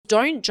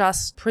don't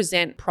just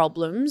present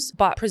problems,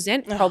 but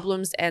present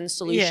problems and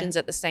solutions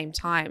at the same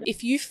time.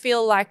 If you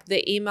feel like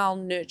the email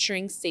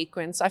nurturing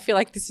sequence, I feel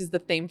like this is the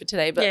theme for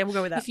today, but we'll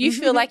go with that. If you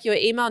feel like your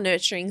email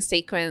nurturing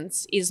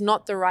sequence is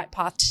not the right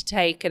path to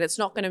take and it's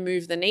not going to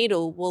move the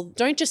needle, well,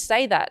 don't just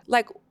say that.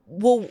 Like,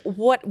 well,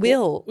 what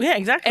will? Yeah,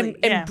 exactly.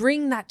 And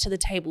bring that to the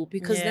table,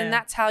 because then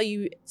that's how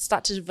you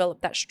start to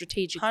develop that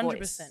strategic 100%,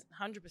 voice.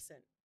 100%.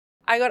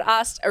 I got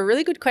asked a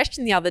really good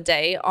question the other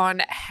day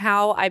on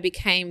how I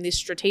became this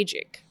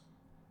strategic.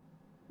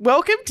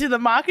 Welcome to the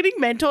Marketing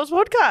Mentors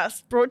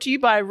podcast, brought to you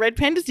by Red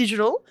Pandas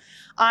Digital.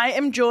 I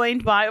am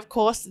joined by, of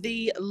course,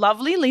 the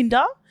lovely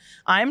Linda.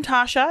 I am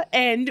Tasha,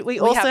 and we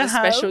also have a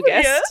special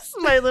guest. Yes,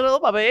 my little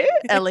puppy,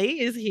 Ellie,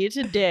 is here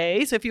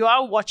today. So if you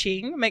are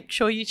watching, make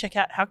sure you check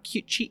out how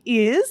cute she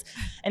is.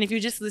 And if you're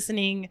just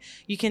listening,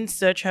 you can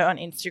search her on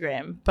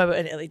Instagram, Bubba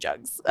and Ellie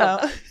Jugs.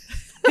 A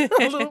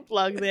little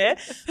plug there.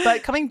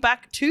 But coming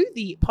back to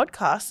the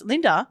podcast,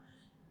 Linda,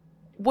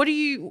 what do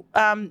you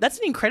that's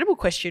an incredible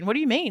question. What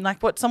do you mean?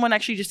 Like, what someone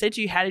actually just said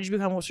to you, how did you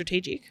become more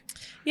strategic?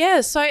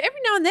 Yeah, so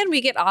every now and then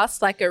we get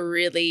asked like a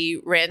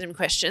really random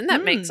question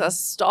that makes us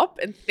stop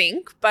and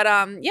think. But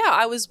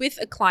I was with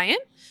a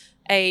client,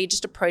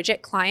 just a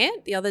project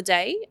client the other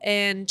day,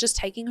 and just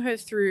taking her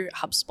through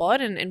HubSpot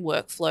and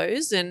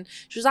workflows, and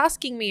she was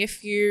asking me a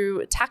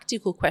few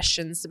tactical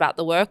questions about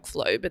the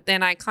workflow, but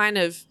then I kind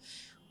of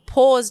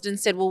paused and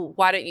said, well,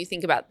 why don't you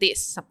think about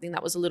this? Something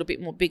that was a little bit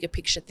more bigger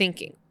picture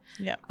thinking.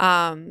 Yeah.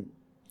 And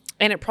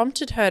it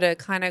prompted her to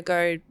kind of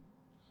go,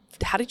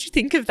 how did you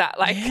think of that?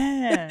 Like,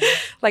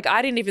 like,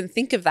 I didn't even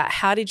think of that.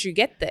 How did you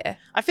get there?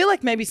 I feel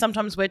like maybe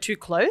sometimes we're too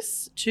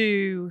close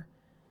to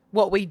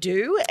what we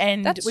do,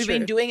 and we've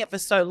been doing it for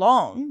so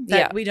long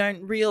that we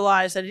don't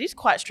realize that it is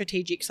quite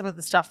strategic, some of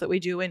the stuff that we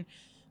do. And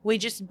we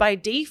just by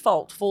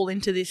default fall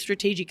into this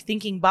strategic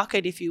thinking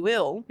bucket, if you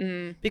will,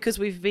 because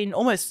we've been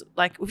almost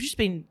like we've just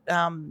been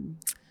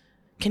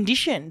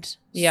conditioned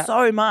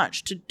so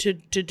much to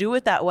do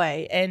it that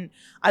way. And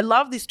I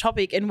love this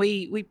topic, and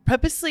we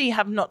purposely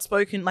have not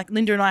spoken, like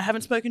Linda and I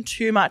haven't spoken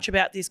too much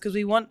about this, because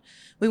we want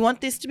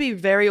this to be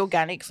very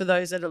organic for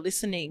those that are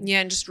listening.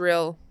 Yeah, and just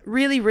real.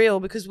 Really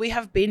real, because we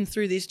have been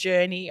through this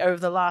journey over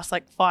the last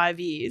like 5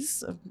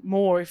 years,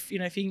 more if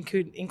you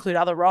could include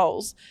other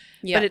roles.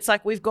 Yeah. But it's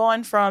like we've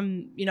gone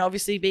from,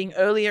 obviously being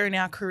earlier in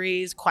our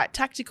careers quite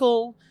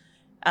tactical,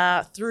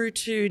 through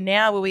to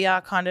now where we are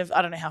kind of,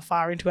 I don't know how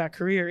far into our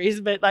career is,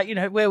 but like,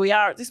 where we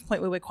are at this point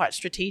where we're quite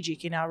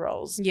strategic in our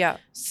roles. Yeah.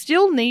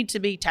 Still need to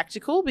be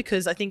tactical,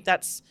 because I think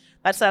that's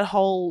that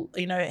whole,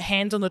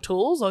 hands on the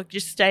tools, or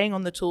just staying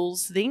on the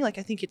tools thing. Like,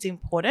 I think it's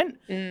important,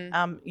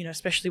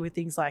 especially with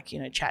things like,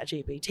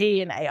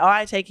 ChatGPT and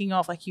AI taking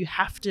off, like you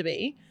have to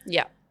be.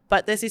 Yeah.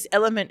 But there's this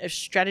element of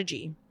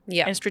strategy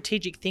and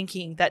strategic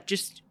thinking that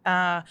just,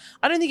 I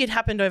don't think it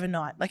happened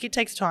overnight. Like, it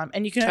takes time,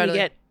 and you can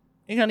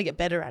only get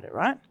better at it,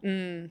 right?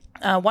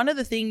 One of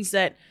the things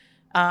that,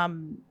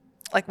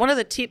 one of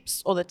the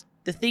tips or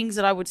the things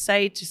that I would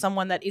say to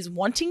someone that is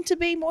wanting to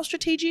be more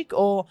strategic,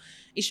 or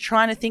is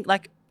trying to think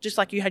just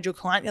like you had your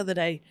client the other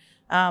day,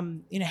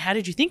 how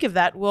did you think of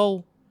that?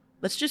 Well,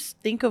 let's just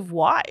think of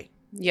why,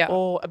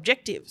 or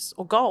objectives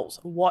or goals.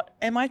 What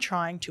am I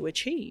trying to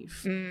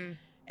achieve?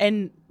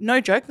 And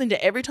no joke,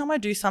 Linda, every time I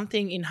do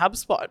something in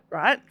HubSpot,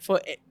 right, for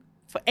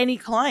any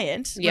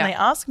client, when they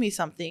ask me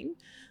something,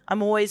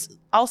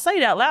 I'll say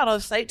it out loud. I'll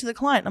say it to the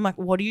client. I'm like,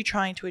 what are you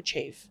trying to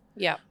achieve?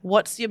 Yeah.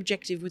 What's the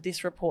objective with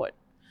this report?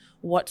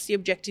 What's the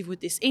objective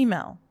with this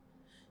email?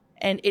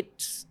 And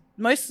it's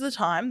most of the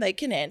time they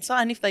can answer.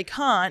 And if they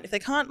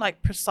can't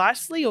like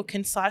precisely or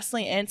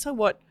concisely answer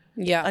what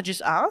I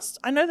just asked,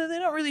 I know that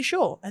they're not really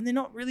sure, and they're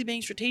not really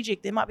being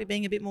strategic. They might be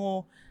being a bit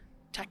more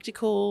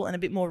tactical and a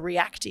bit more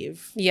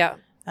reactive. Yeah.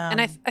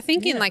 And I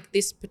think in like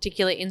this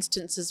particular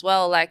instance as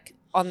well, like,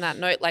 on that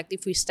note, like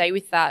if we stay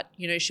with that,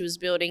 she was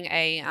building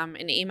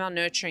an email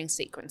nurturing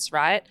sequence,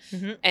 right?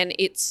 And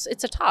it's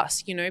a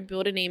task,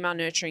 build an email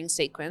nurturing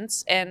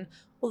sequence. And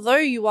although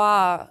you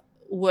are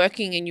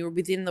working and you're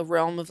within the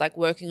realm of like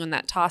working on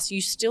that task,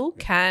 you still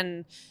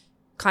can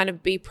kind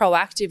of be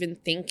proactive in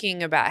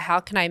thinking about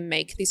how can I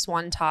make this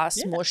one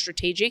task more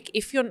strategic,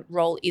 if your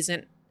role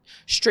isn't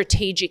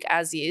strategic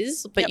as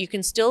is, but you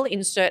can still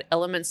insert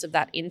elements of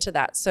that into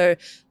that. So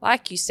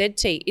like you said,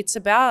 T, it's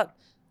about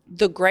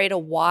the greater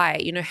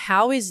why.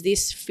 How is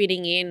this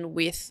fitting in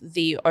with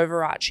the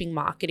overarching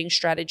marketing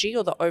strategy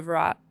or the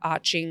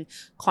overarching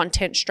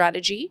content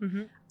strategy?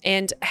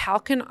 And how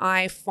can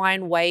I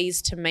find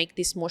ways to make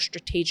this more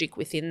strategic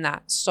within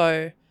that?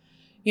 So,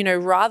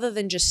 rather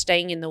than just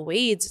staying in the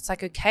weeds, it's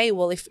like, okay,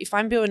 well, if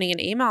I'm building an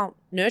email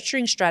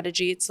nurturing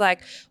strategy, it's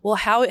like, well,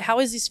 how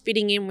is this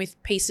fitting in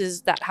with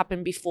pieces that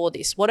happen before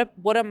this? What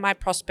are my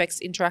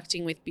prospects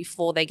interacting with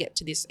before they get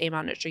to this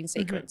email nurturing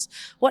sequence?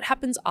 What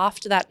happens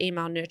after that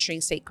email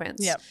nurturing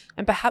sequence?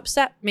 And perhaps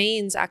that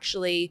means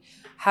actually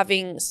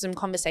having some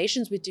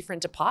conversations with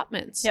different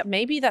departments.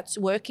 Maybe that's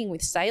working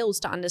with sales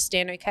to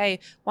understand,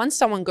 okay, once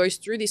someone goes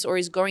through this or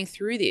is going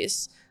through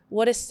this,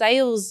 what are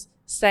sales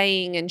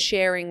saying and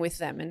sharing with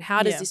them, and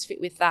how does this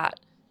fit with that?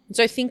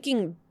 So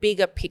thinking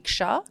bigger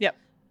picture. Yep.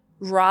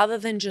 Rather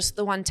than just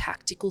the one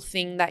tactical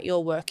thing that you're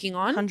working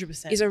on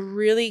 100% is a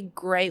really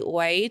great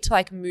way to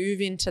like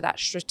move into that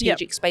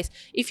strategic space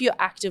if you're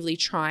actively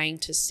trying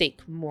to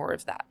seek more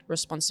of that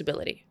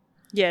responsibility.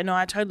 Yeah, no,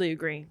 I totally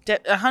agree.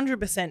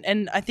 100%.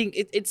 And I think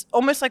it's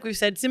almost like we've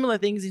said similar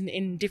things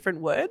in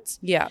different words.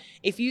 Yeah.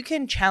 If you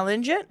can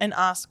challenge it and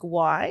ask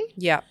why.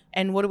 Yeah.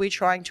 And what are we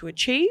trying to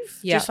achieve?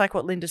 Yeah. Just like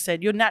what Linda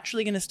said, you're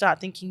naturally going to start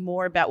thinking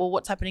more about, well,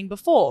 what's happening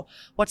before?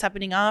 What's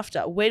happening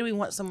after? Where do we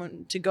want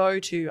someone to go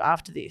to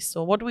after this?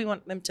 Or what do we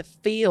want them to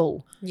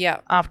feel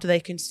after they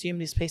consume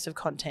this piece of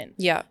content?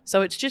 Yeah.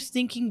 So it's just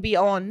thinking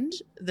beyond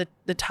the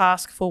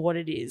task for what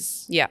it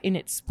is in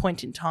its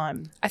point in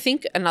time. I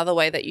think another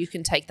way that you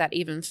can take that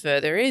even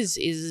further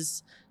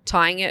is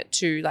tying it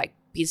to like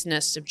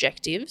business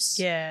objectives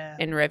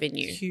and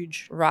revenue.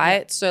 Huge. Right?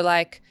 Yeah. So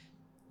like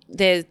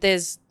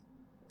there's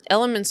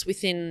elements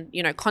within,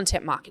 you know,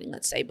 content marketing,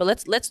 let's say, but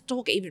let's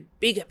talk even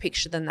bigger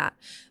picture than that.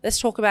 Let's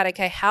talk about,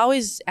 okay, how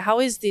is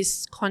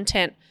this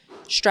content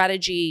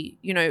strategy,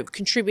 you know,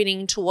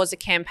 contributing towards a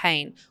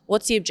campaign?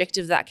 What's the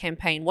objective of that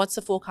campaign? What's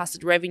the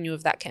forecasted revenue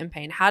of that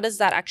campaign? How does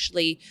that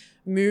actually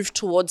move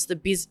towards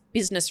the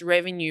business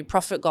revenue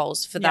profit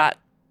goals for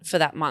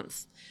that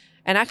month?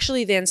 And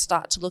actually then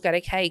start to look at,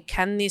 okay,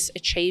 can this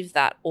achieve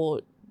that,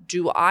 or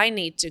do I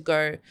need to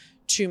go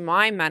to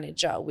my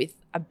manager with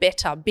a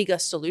better, bigger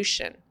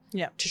solution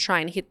to try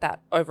and hit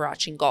that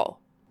overarching goal?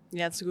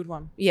 Yeah, that's a good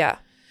one. Yeah.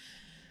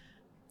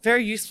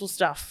 Very useful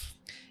stuff.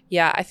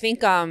 Yeah, I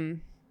think,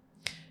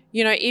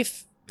 you know,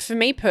 if for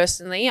me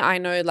personally, I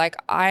know like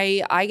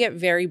I get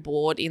very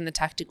bored in the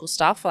tactical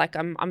stuff. Like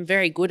I'm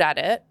very good at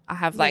it. I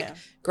have like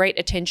great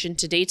attention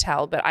to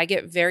detail, but I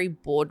get very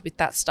bored with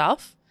that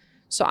stuff.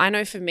 So I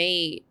know for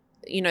me,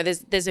 you know,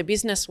 there's a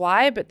business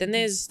why, but then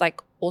there's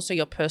like also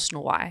your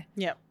personal why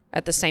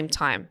at the same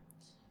time.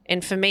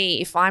 And for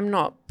me, if I'm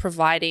not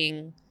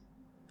providing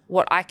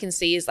what I can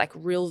see is like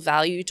real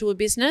value to a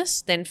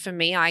business, then for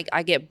me,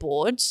 I get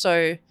bored.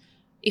 So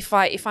if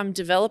I'm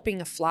developing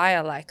a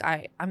flyer, like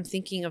I'm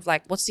thinking of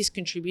like, what's this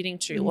contributing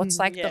to? What's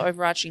like the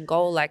overarching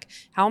goal? Like,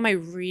 how am I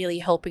really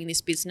helping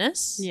this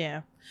business?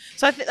 Yeah.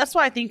 So that's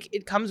why I think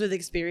it comes with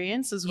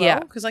experience as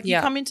well. Because like you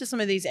come into some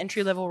of these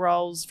entry level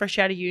roles fresh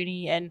out of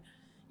uni, and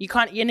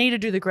you need to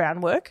do the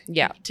groundwork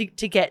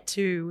to get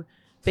to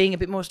being a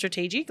bit more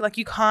strategic. Like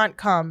you can't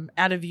come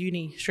out of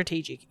uni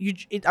strategic.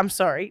 I'm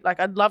sorry. Like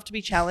I'd love to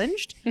be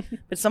challenged,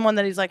 but someone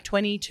that is like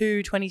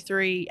 22,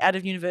 23 out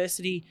of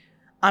university,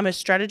 I'm a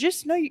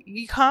strategist. No,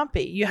 you can't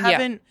be. You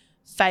haven't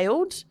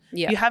failed.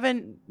 You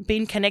haven't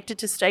been connected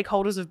to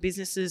stakeholders of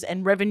businesses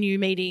and revenue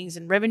meetings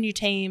and revenue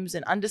teams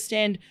and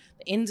understand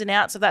the ins and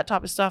outs of that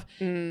type of stuff.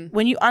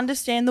 When you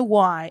understand the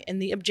why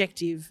and the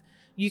objective,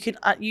 you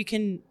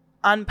can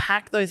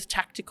unpack those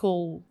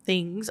tactical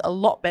things a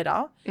lot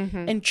better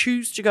and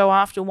choose to go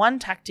after one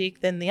tactic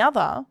than the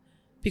other,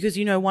 because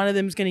you know one of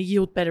them is going to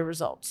yield better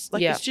results.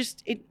 Like it's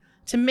just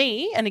to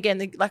me. And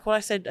again, like what I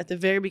said at the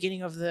very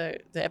beginning of the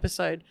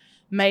episode,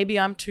 maybe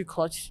I'm too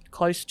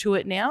close to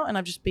it now and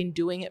I've just been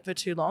doing it for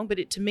too long,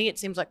 but to me it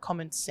seems like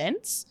common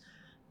sense.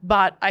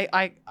 But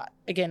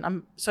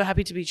I'm so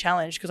happy to be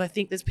challenged, because I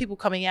think there's people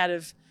coming out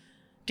of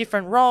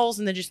different roles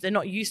and they're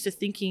not used to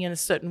thinking in a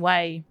certain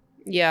way.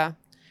 Yeah.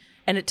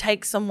 And it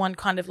takes someone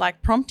kind of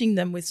like prompting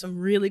them with some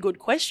really good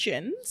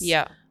questions.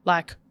 Yeah.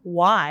 Like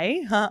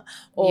why?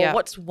 Or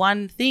what's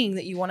one thing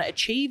that you want to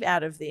achieve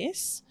out of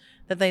this,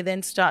 that they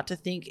then start to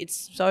think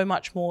it's so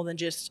much more than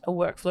just a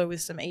workflow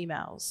with some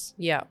emails.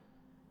 Yeah.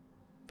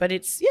 But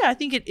I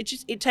think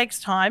it takes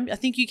time. I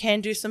think you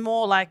can do some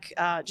more like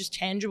just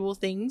tangible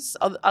things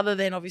other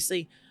than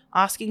obviously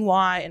asking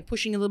why and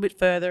pushing a little bit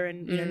further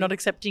and you know not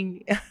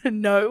accepting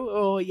no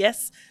or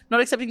yes,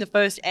 not accepting the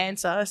first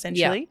answer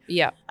essentially.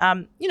 You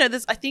know,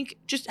 I think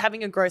just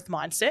having a growth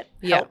mindset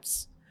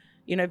helps.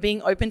 You know,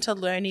 being open to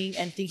learning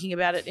and thinking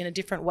about it in a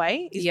different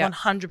way is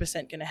 100%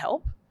 going to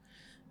help,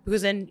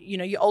 because then you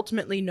know you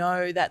ultimately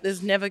know that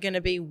there's never going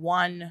to be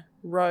one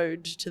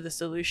road to the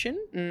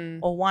solution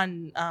or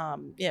one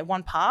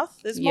path.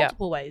 There's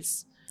multiple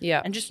ways.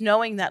 And just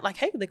knowing that like,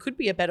 hey, there could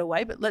be a better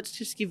way, but let's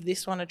just give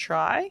this one a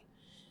try.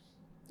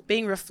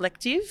 Being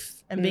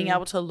reflective and being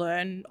able to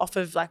learn off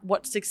of like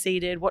what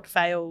succeeded, what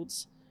failed,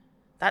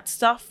 that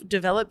stuff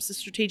develops a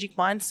strategic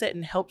mindset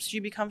and helps you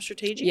become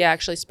strategic. Yeah,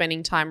 actually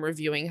spending time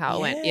reviewing how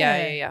it went.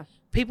 Yeah.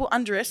 People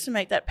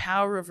underestimate that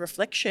power of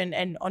reflection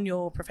and on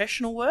your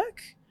professional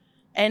work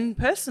and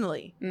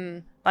personally.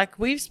 Like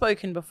we've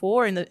spoken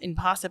before in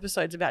past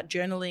episodes about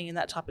journaling and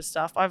that type of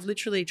stuff. I've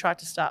literally tried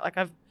to start, like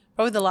I've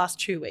probably the last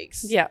 2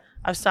 weeks.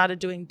 I've started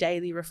doing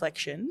daily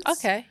reflections.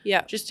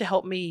 Just to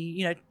help me,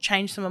 you know,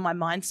 change some of my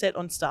mindset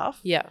on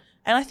stuff.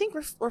 And I think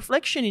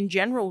reflection in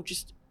general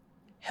just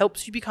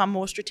helps you become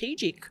more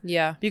strategic.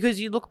 Because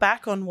you look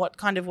back on what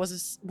kind of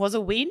was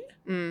a win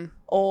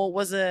or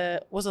was a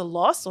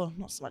loss, or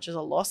not so much as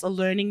a loss, a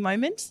learning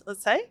moment,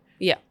 let's say.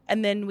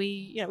 And then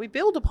we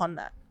build upon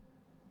that.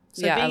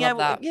 So being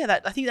able,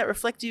 I think that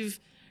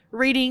reflective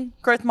reading,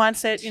 growth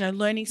mindset,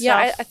 learning stuff.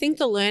 Yeah, I think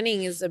the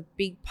learning is a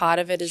big part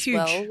of it as Huge.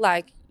 well.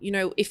 Like,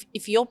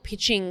 if you're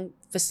pitching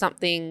for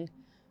something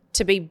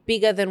to be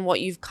bigger than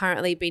what you've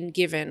currently been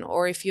given,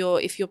 or if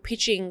you're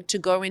pitching to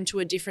go into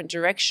a different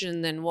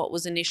direction than what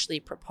was initially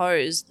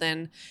proposed,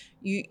 then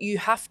you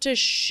have to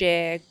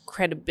share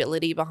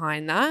credibility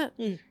behind that.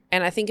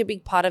 And I think a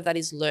big part of that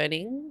is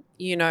learning.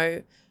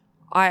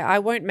 I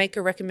won't make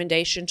a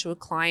recommendation to a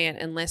client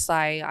unless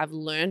I've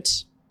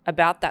learnt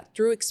about that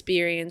through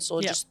experience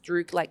or just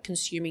through like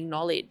consuming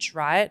knowledge,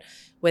 right?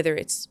 Whether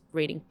it's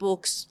reading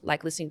books,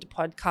 like listening to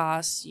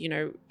podcasts,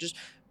 just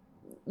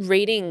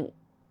reading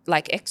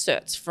like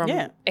excerpts from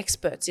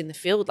experts in the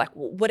field, like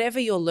whatever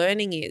your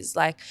learning is,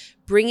 like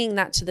bringing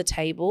that to the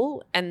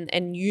table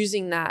and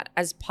using that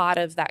as part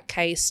of that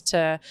case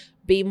to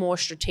be more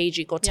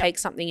strategic or take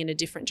something in a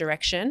different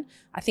direction,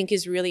 I think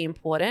is really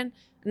important.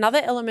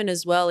 Another element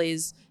as well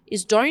is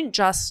don't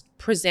just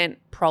present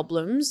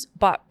problems,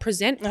 but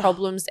present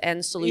problems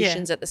and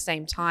solutions at the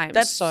same time.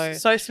 That's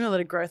so similar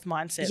to growth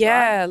mindset.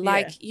 Yeah, right?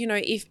 like,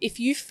 if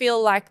you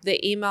feel like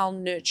the email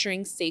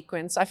nurturing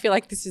sequence, I feel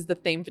like this is the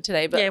theme for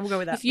today, but we'll go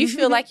with that. If you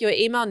feel like your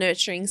email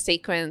nurturing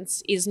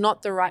sequence is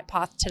not the right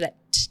path to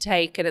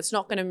take and it's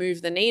not going to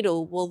move the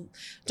needle, well,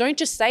 don't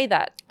just say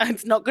that.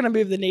 It's not going to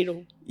move the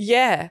needle.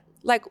 Yeah.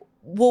 Like,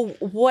 well,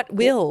 what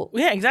will?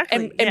 Yeah,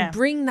 exactly. And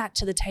bring that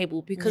to the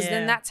table, because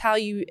then that's how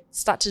you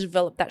start to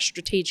develop that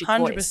strategic 100%,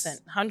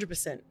 voice.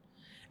 100%.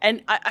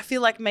 And I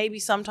feel like maybe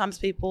sometimes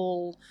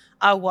people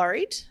are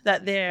worried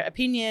that their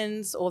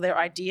opinions or their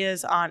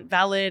ideas aren't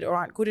valid or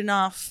aren't good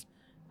enough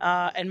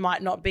and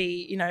might not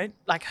be,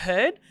 like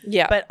heard.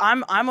 Yeah. But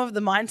I'm of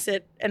the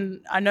mindset,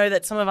 and I know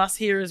that some of us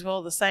here as well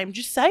are the same,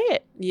 just say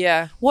it.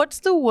 Yeah. What's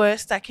the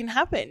worst that can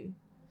happen?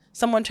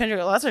 Someone turns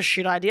around, that's a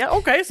shit idea.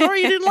 Okay,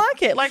 sorry you didn't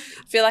like it. Like,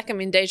 I feel like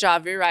I'm in deja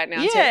vu right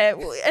now. Yeah,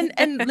 too.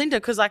 and Linda,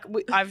 because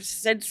I've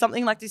said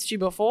something like this to you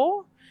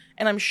before,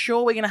 and I'm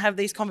sure we're going to have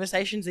these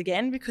conversations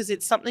again, because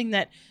it's something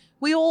that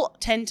we all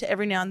tend to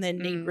every now and then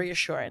need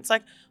reassurance.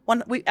 Like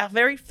our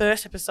very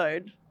first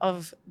episode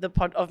of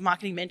of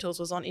Marketing Mentors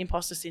was on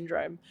imposter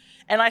syndrome,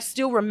 and I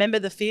still remember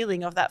the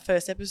feeling of that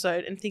first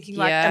episode and thinking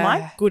like, am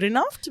I good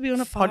enough to be on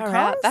a podcast?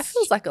 Out. That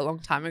feels like a long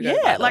time ago.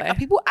 Yeah, like are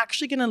people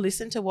actually going to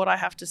listen to what I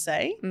have to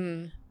say?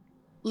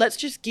 Let's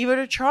just give it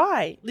a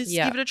try. Let's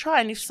give it a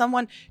try. And if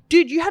someone,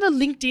 dude, you had a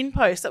LinkedIn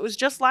post that was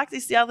just like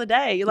this the other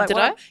day. You're like, Did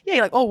I? Yeah,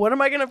 you're like, oh, what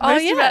am I going to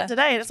post about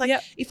today? And it's like,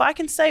 if I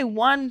can say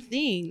one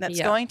thing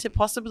that's going to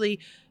possibly,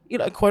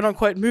 quote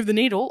unquote, move the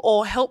needle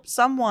or help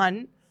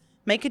someone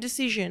make a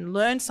decision,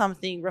 learn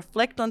something,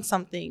 reflect on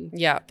something,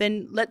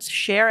 then let's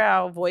share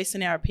our voice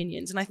and our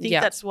opinions. And I think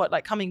that's what,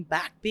 like, coming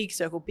back, big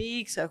circle,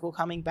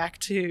 coming back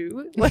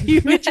to what you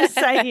were just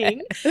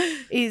saying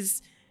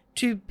is,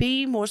 to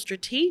be more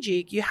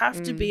strategic, you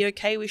have to be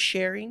okay with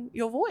sharing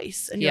your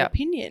voice and your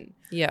opinion.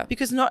 Yeah.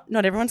 Because not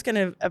everyone's going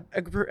to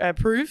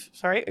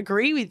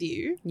agree with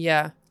you.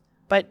 Yeah.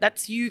 But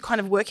that's you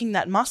kind of working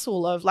that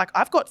muscle of like,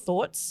 I've got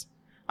thoughts,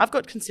 I've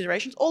got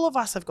considerations. All of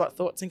us have got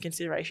thoughts and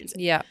considerations.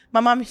 Yeah.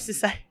 My mum used to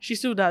say, she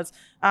still does,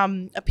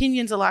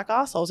 opinions are like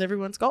arseholes.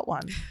 Everyone's got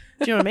one.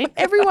 Do you know what I mean?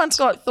 Everyone's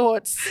got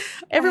thoughts.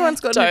 Everyone's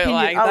got an opinion.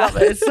 Like I love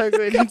it. It's so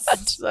good.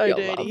 It's so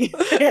dirty.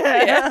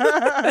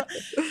 Yeah.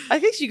 I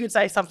guess you could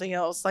say something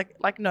else,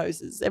 like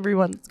noses.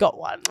 Everyone's got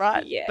one,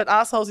 right? Yeah. But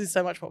arseholes is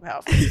so much more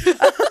powerful.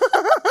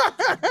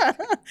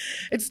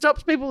 It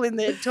stops people in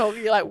there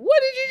talking. You're like, what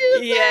did you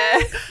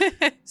just say?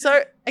 Yeah.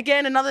 So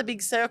again, another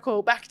big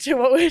circle back to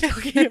what we're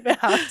talking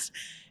about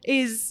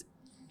is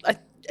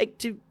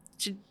to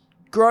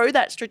grow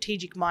that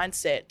strategic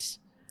mindset.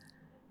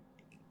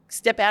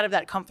 Step out of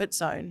that comfort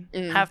zone,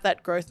 have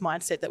that growth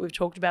mindset that we've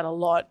talked about a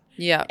lot.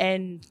 Yeah.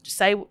 And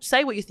say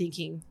what you're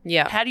thinking.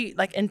 Yeah. How do you,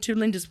 and to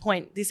Linda's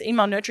point, this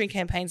email nurturing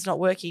campaign's not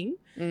working.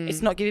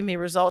 It's not giving me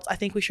results. I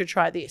think we should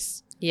try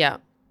this. Yeah.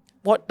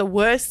 What the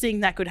worst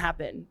thing that could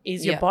happen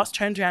is your boss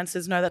turns around and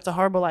says, no, that's a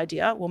horrible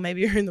idea. Well, maybe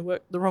you're in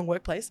the wrong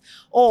workplace.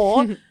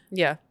 Or,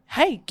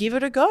 hey, give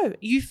it a go.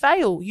 You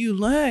fail, you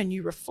learn,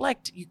 you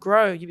reflect, you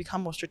grow, you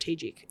become more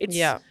strategic.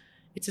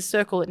 It's a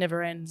circle that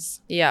never ends.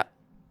 Yeah.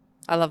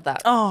 I love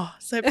that. Oh,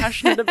 so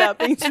passionate about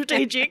being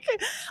strategic.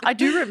 I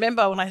do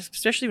remember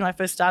especially when I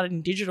first started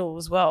in digital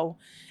as well,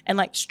 and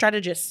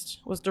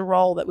strategist was the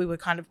role that we were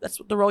that's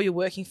the role you're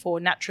working for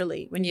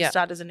naturally when you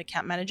start as an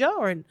account manager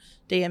or an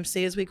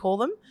DMC as we call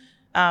them.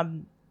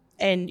 And,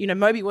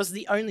 Moby was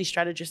the only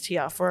strategist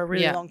here for a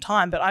really long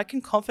time, but I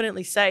can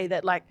confidently say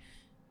that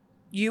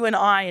you and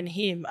I and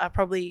him are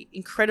probably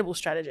incredible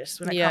strategists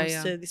when it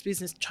comes to this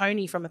business.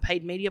 Tony from a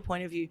paid media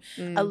point of view,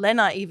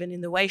 Elena even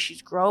in the way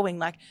she's growing,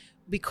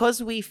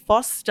 because we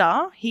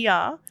foster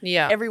here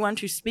everyone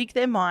to speak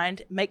their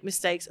mind, make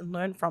mistakes and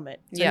learn from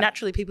it. So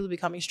naturally people are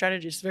becoming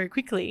strategists very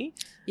quickly.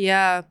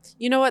 Yeah.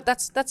 You know what?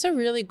 That's a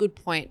really good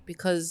point,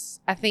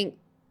 because I think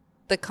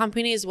the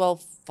company as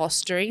well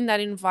fostering that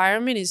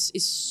environment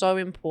is so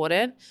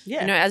important.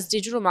 Yeah. As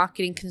digital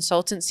marketing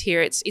consultants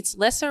here, it's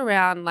less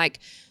around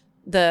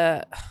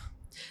the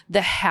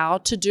how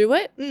to do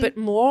it, but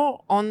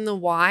more on the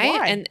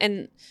why.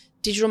 And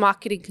digital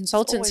marketing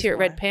consultants here at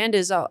why. Red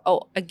Pandas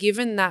are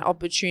given that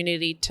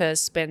opportunity to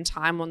spend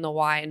time on the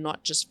why and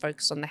not just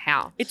focus on the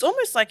how. It's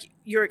almost like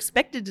you're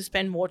expected to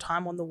spend more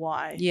time on the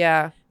why.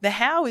 Yeah. The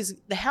how's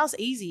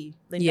easy,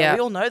 Linda. Yeah. We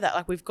all know that.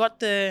 Like we've got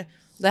the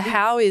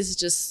how is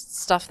just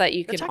stuff that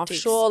you can tactics.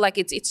 offshore. Like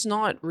it's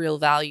not real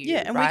value.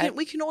 Yeah, and right?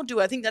 we can all do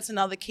it. I think that's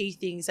another key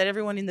thing is that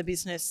everyone in the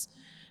business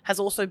has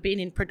also been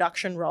in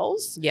production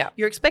roles. Yeah.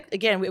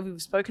 Again,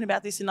 we've spoken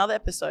about this in other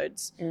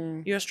episodes.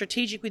 You're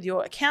strategic with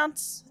your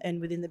accounts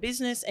and within the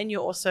business, and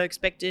you're also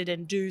expected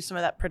and do some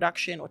of that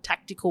production or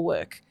tactical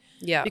work.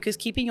 Yeah. Because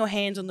keeping your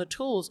hands on the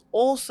tools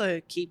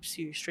also keeps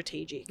you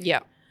strategic. Yeah.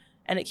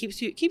 And it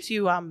keeps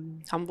you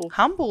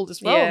humbled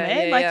as well, Yeah,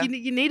 man. yeah, like yeah.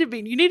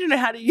 you need to know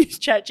how to use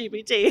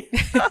ChatGPT.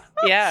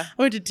 Yeah.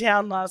 I went to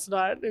town last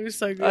night. It was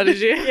so good. Oh, did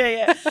you?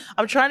 Yeah.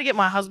 I'm trying to get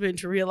my husband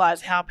to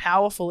realize how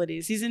powerful it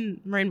is. He's a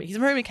marine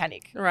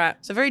mechanic. Right.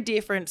 It's a very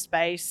different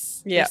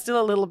space. Yeah. It's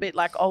still a little bit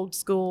like old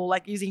school,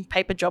 like using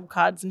paper job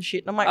cards and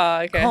shit. And I'm like,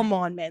 Oh, okay. come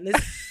on, man.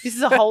 This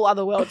is a whole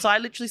other world. So I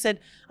literally said,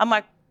 I'm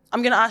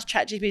going to ask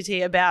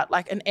ChatGPT about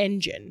like an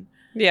engine.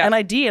 Yeah. And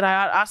I did. I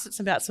asked it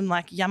about some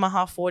like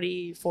Yamaha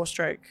 40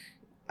 4-stroke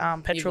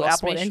petrol lost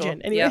outboard me,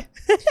 engine. sure. Anyway,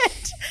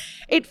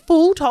 it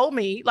full told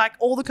me like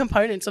all the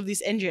components of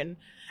this engine.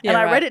 Yeah, and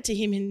I right. read it to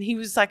him and he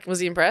was like,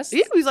 Was he impressed?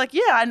 yeah, he was like,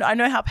 yeah, I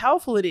know how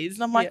powerful it is.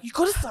 And I'm like, you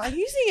got to start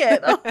using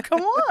it. Oh,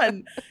 come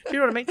on. Do you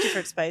know what I mean?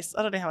 Different space.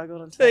 I don't know how I got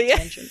onto that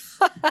tangent.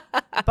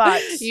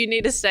 But you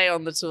need to stay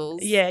on the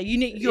tools. yeah,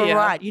 you're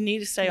right. You need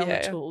to stay on the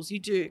Yeah. tools. You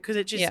do. Because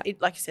it just,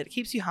 like you said, it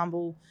keeps you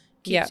humble.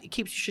 It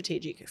keeps you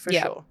strategic for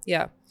sure.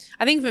 Yeah.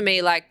 I think for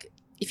me, like,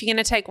 if you're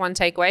going to take one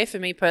takeaway, for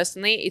me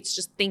personally, it's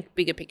just think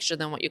bigger picture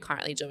than what you're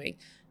currently doing.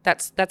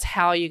 That's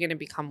how you're going to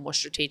become more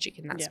strategic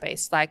in that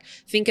space. Like,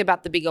 think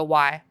about the bigger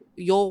why,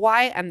 your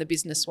why and the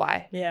business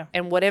why. Yeah.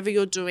 And whatever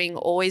you're doing,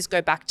 always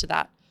go back to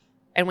that.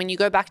 And when you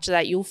go back to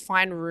that, you'll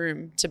find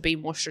room to be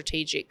more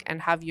strategic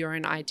and have your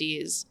own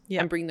ideas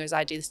and bring those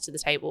ideas to the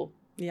table.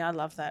 Yeah, I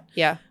love that.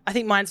 Yeah. I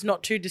think mine's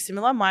not too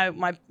dissimilar. My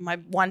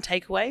one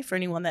takeaway for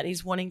anyone that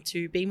is wanting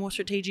to be more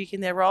strategic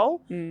in their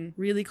role,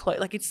 really close,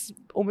 like it's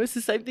almost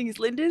the same thing as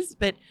Linda's,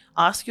 but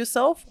ask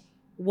yourself,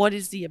 what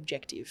is the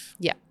objective?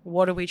 Yeah.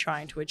 What are we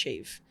trying to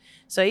achieve?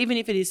 So even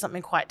if it is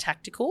something quite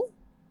tactical,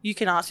 you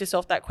can ask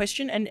yourself that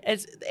question. And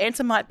as the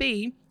answer might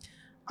be,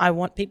 I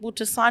want people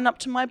to sign up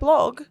to my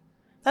blog.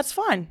 That's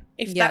fine.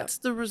 If that's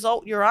the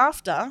result you're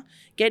after,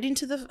 get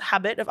into the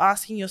habit of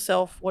asking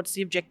yourself, what's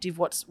the objective?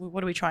 What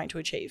are we trying to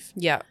achieve?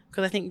 Yeah.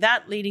 Because I think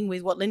that leading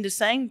with what Linda's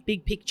saying,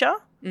 big picture,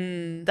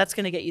 that's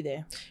going to get you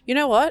there. You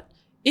know what?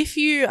 If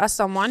you are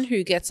someone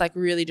who gets like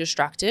really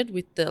distracted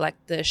with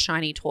the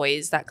shiny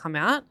toys that come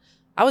out,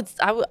 I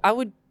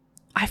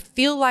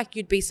feel like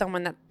you'd be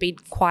someone that'd be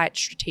quite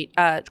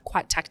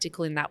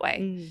tactical in that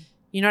way.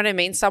 You know what I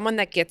mean? Someone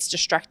that gets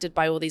distracted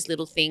by all these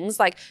little things.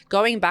 Like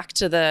going back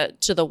to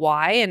the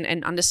why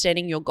and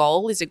understanding your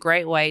goal is a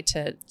great way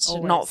to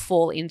not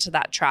fall into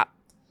that trap.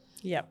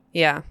 Yeah.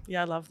 Yeah.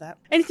 Yeah, I love that.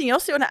 Anything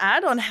else you want to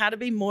add on how to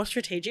be more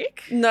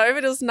strategic? No,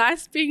 but it was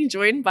nice being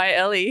joined by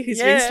Ellie, who's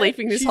been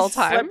sleeping this whole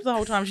time. Slept the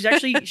whole time.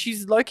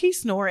 She's low-key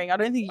snoring. I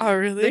don't think Oh,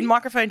 really? The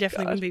microphone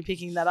definitely wouldn't be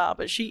picking that up,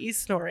 but she is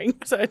snoring.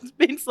 So it's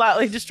been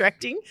slightly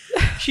distracting.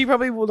 She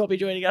probably will not be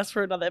joining us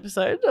for another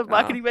episode of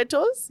Marketing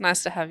Mentors.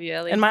 Nice to have you,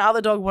 Ellie. And my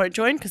other dog won't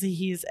join because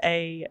he is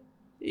a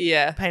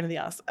pain in the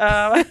ass.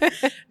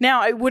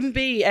 Now, it wouldn't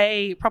be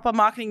a proper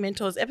Marketing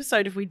Mentors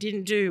episode if we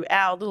didn't do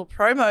our little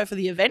promo for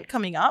the event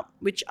coming up,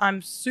 which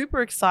I'm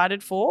super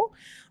excited for.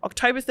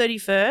 October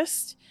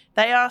 31st,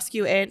 They Ask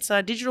You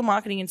Answer, Digital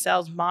Marketing and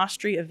Sales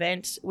Mastery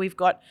event. We've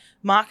got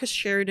Marcus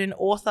Sheridan,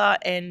 author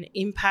and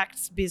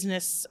impacts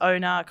business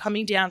owner,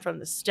 coming down from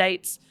the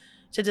States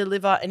to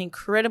deliver an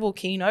incredible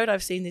keynote.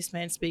 I've seen this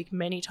man speak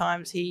many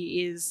times.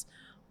 He is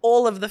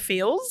all of the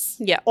feels.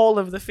 Yeah. All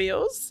of the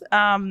feels.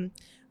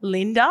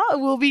 Linda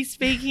will be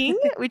speaking,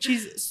 which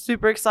is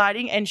super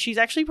exciting. And she's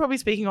actually probably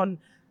speaking on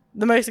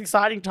the most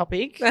exciting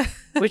topic,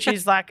 which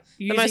is like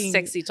using the most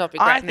sexy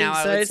topic right now,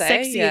 I would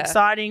say. Sexy,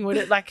 exciting,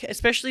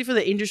 especially for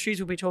the industries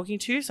we'll be talking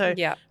to. So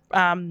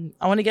I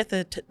want to get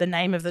the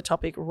name of the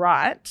topic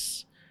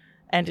right.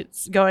 And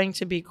it's going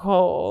to be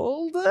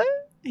called,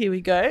 here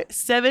we go,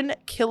 7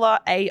 killer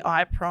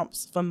AI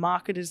prompts for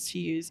marketers to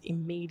use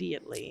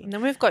immediately. And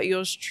then we've got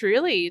yours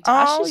truly.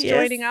 Tash is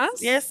joining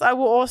us. Yes, I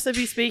will also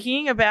be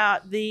speaking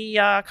about the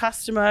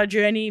customer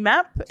journey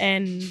map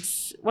and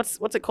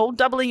what's it called?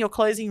 Doubling your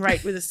closing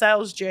rate with a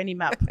sales journey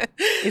map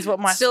is what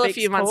my still a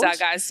few months out,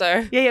 guys.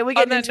 So we're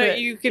getting into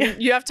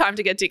it. You have time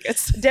to get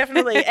tickets.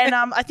 Definitely. And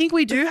I think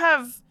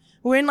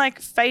we're in like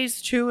phase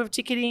 2 of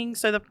ticketing.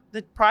 So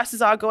the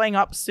prices are going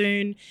up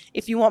soon.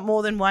 If you want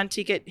more than one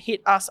ticket,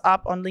 hit us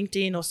up on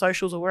LinkedIn or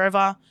socials or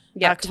wherever.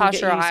 Yeah,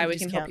 Tasha or I, we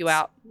can help you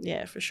out.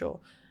 Yeah, for sure.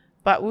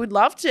 But we would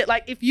love to,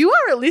 like, if you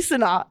are a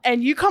listener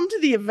and you come to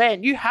the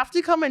event, you have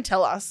to come and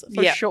tell us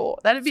for sure.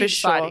 That'd be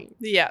exciting. Sure.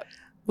 Yeah.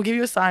 We'll give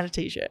you a signed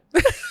t-shirt.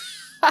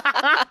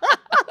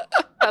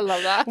 I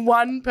love that.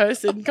 One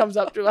person comes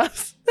up to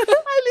us.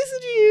 I listen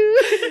to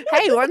you.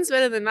 Hey, one's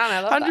better than none. I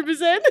love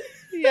 100%.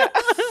 Yeah.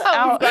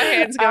 We've got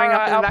hands going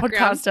up in the our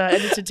background. podcaster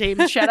editor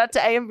team. Shout out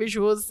to AM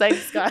Visuals.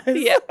 Thanks, guys.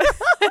 Yeah.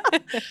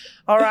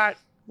 All right.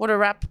 What a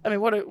wrap. I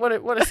mean, what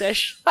a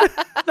sesh.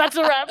 That's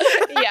a wrap.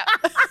 Yeah.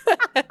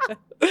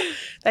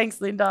 Thanks,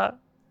 Linda.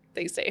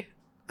 Thanks, Steve.